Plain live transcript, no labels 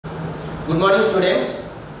Good morning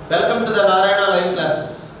students. Welcome to the Narayana live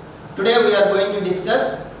classes. Today we are going to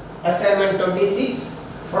discuss assignment 26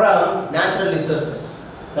 from natural resources.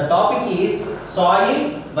 The topic is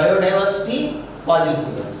soil, biodiversity, fossil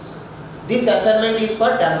fuels. This assignment is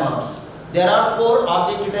for 10 marks. There are 4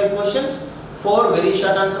 objective type questions, 4 very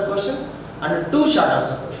short answer questions and 2 short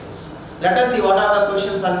answer questions. Let us see what are the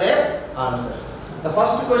questions and their answers. The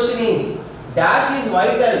first question is, dash is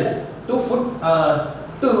vital to food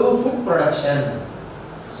production.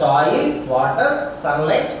 Soil, water,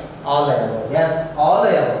 sunlight, all the above. Yes, all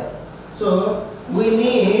the above. So we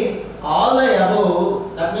need all the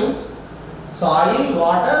above. That means soil,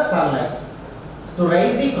 water, sunlight to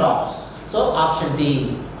raise the crops. So option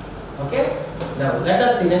D. Okay. Now let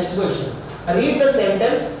us see next question. Read the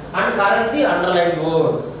sentence and correct the underlined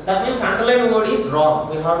word. That means underlined word is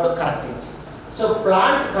wrong. We have to correct it. So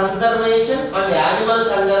plant conservation and animal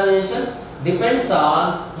conservation depends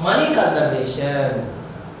on money conservation.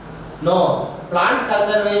 No, plant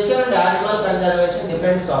conservation and animal conservation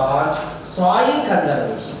depends on soil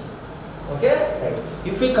conservation. Okay, right.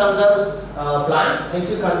 If we conserve plants, if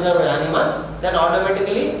we conserve animal, then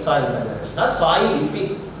automatically soil conservation. Or soil, if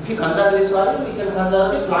we conserve the soil, we can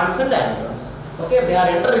conserve the plants and animals. Okay, they are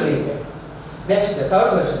interrelated. Next,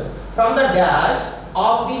 third question. From the dash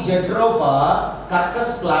of the Jatropha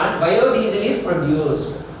carcass plant, biodiesel is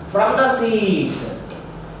produced. From the seeds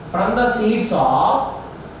of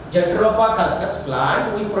Jatropha carcass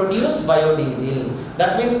plant, we produce biodiesel.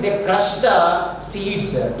 That means they crush the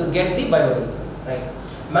seeds to get the biodiesel. Right?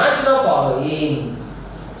 Match the following.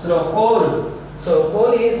 So coal. So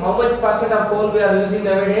coal is how much percent of coal we are using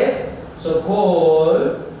nowadays? So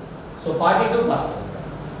coal. So 42%.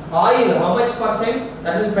 Oil, how much percent?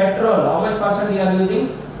 That is petrol. How much percent we are using?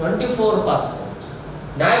 24%.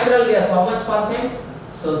 Natural gas, how much percent?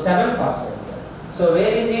 So 7%. So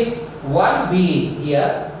where is it? 1B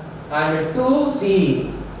here and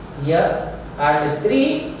 2C here and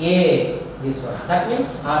 3A this one. That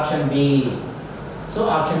means option B. So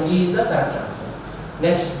option B is the correct answer.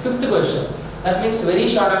 Next, fifth question. That means very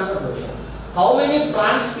short answer question. How many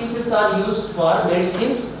plant species are used for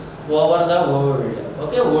medicines over the world?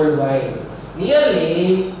 Okay, worldwide.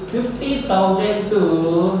 Nearly 50,000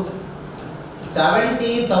 to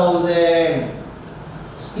 70,000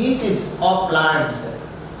 species of plants.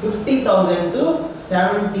 50,000 to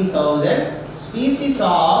 70,000 species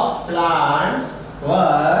of plants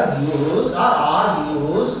were used or are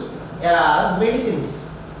used as medicines.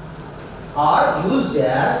 Are used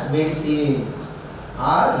as medicines.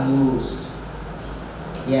 Are used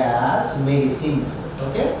as medicines.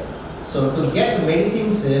 Okay. So to get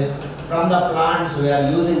medicines from the plants, we are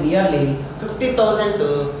using nearly 50,000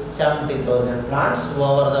 to 70,000 plants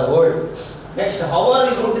over the world. Next, how are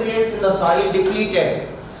the nutrients in the soil depleted?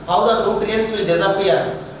 How the nutrients will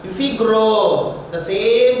disappear? If we grow the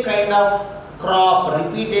same kind of crop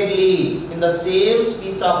repeatedly in the same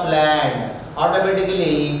piece of land,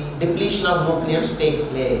 automatically depletion of nutrients takes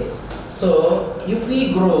place. So if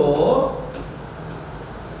we grow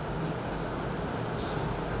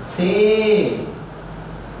same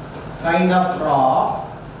kind of crop,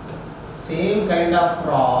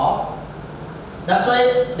 that's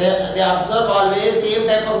why they observe always same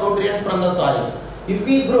type of nutrients from the soil. If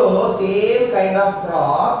we grow same kind of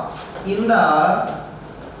crop in the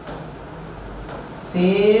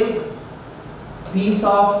same piece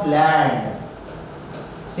of land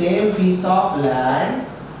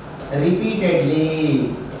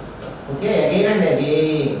repeatedly, okay, again and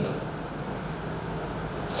again,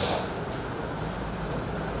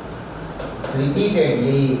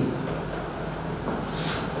 repeatedly,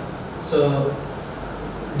 so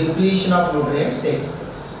depletion of nutrients takes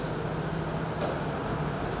place.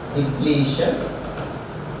 Depletion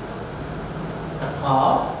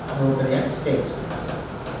of nutrients takes place.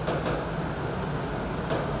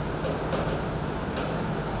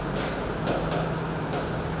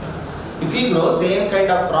 If we grow same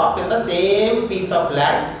kind of crop in the same piece of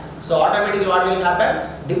land, so automatically what will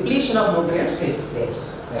happen? Depletion of nutrients takes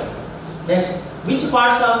place. Right. Next, which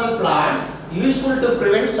parts of the plants useful to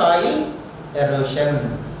prevent soil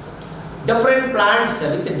erosion? Different plants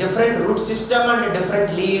with different root system and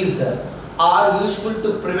different leaves are useful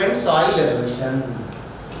to prevent soil erosion.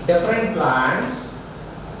 Different plants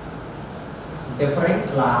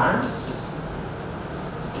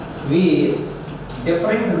with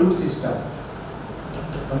different root system.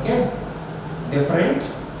 Okay, different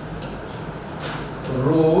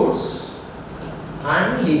roots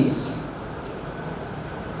and leaves.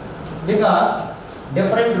 Because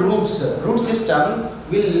different root system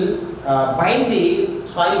will bind the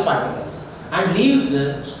soil particles. and leaves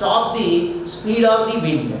stop the speed of the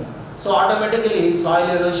wind. So automatically soil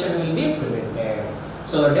erosion will be prevented.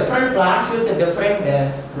 So different plants with a different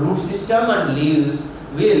root system and leaves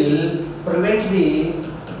will prevent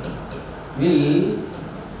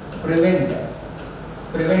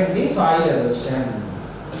the soil erosion.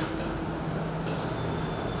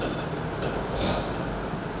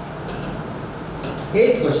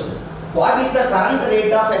 Eighth question. What is the current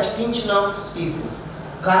rate of extinction of species?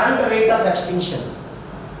 Current rate of extinction.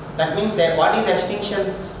 That means what is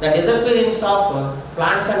extinction? The disappearance of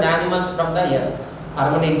plants and animals from the earth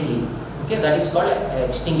permanently. Okay, that is called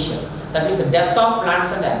extinction. That means the death of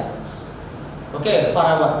plants and animals. Okay,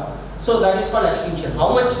 forever. So that is called extinction.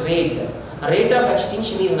 How much rate? Rate of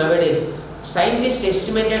extinction is nowadays. Scientists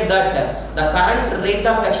estimated that the current rate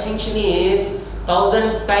of extinction is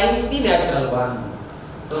 1000 times the natural one.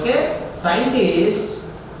 Okay, scientists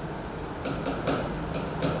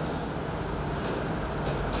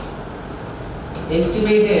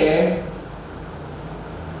estimated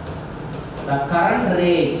the current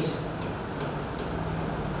rate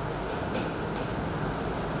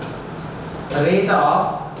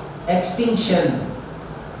of extinction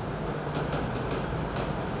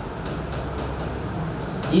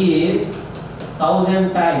is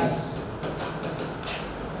 1000 times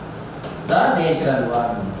the natural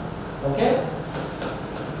one. Okay,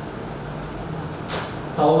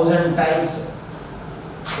 1000 times.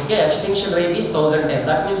 Okay, extinction rate is 1000 times.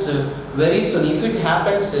 That means very soon, if it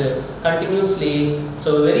happens continuously,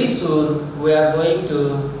 so very soon we are going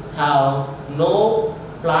to have no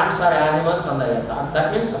plants or animals on the earth.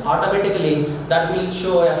 That means automatically that will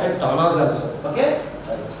show effect on us also. Okay,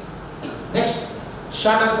 right. Next,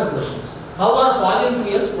 short answer questions. How are fossil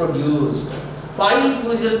fuels produced? Fossil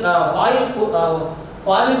fuels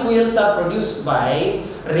are produced by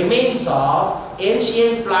remains of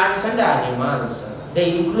ancient plants and animals.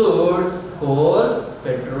 They include coal,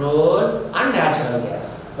 petrol and natural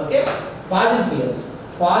gas. Okay, fossil fuels.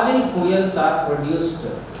 Fossil fuels are produced.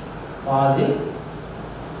 Fossil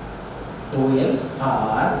fuels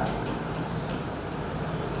are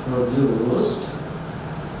produced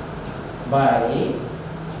by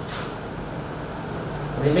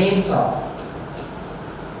remains of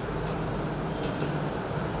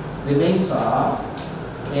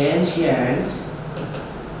ancient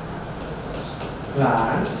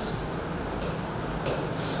plants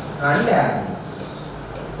and animals.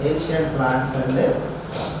 Ancient plants and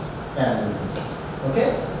animals. Okay,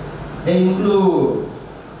 they include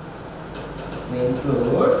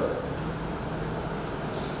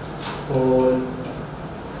coal,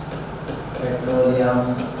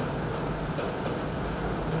 petroleum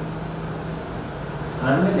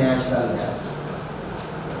and natural gas.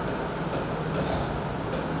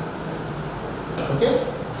 Okay,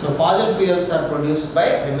 so fossil fuels are produced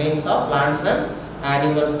by remains of plants and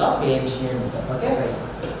animals of ancient. Okay, right.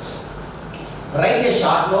 Write a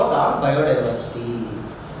short note on biodiversity.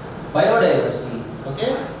 Biodiversity.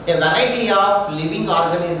 Okay, a variety of living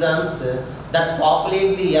organisms that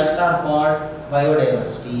populate the earth are called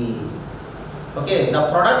biodiversity. Okay, the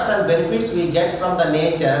products and benefits we get from the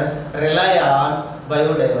nature rely on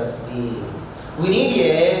biodiversity. We need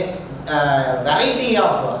a variety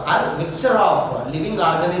of mixture of living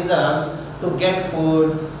organisms to get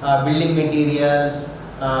food, building materials,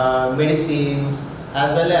 medicines,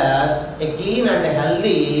 as well as a clean and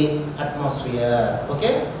healthy atmosphere.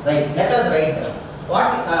 Okay, right. Let us write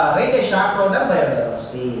write a short note on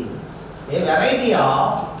biodiversity. A variety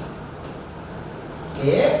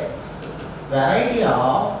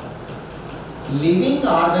of living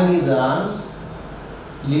organisms,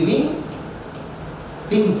 living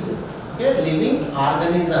things. Okay, living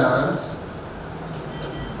organisms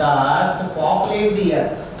that populate the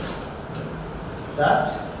earth.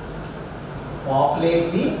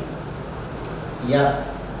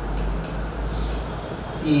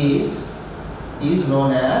 Is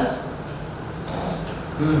known as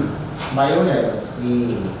biodiversity.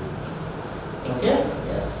 Okay,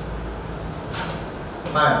 yes.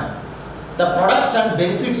 And the products and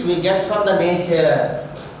benefits we get from the nature.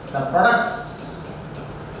 The products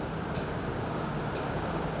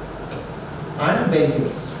and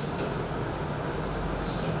benefits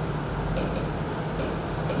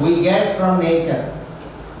we get from nature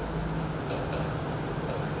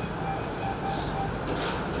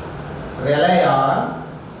rely on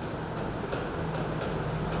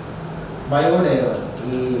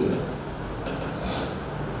biodiversity.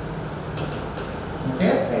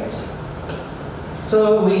 Okay, right.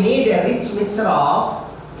 So we need a rich mixture of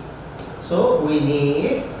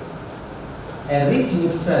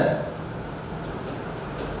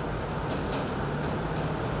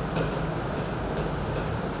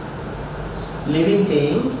living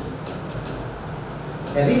things,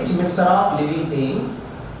 a rich mixture of living things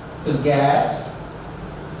to get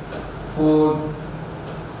food,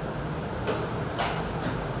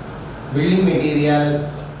 building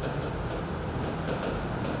material,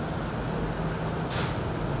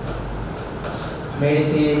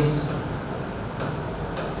 medicines,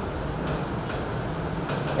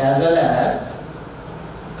 as well as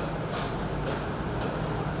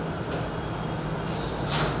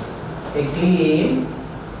a clean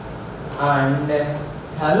and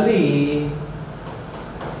healthy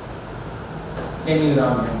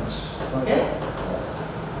environment. Okay?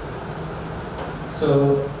 Yes.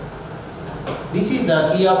 So this is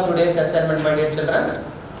the key of today's assignment, my dear children.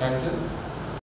 Thank you.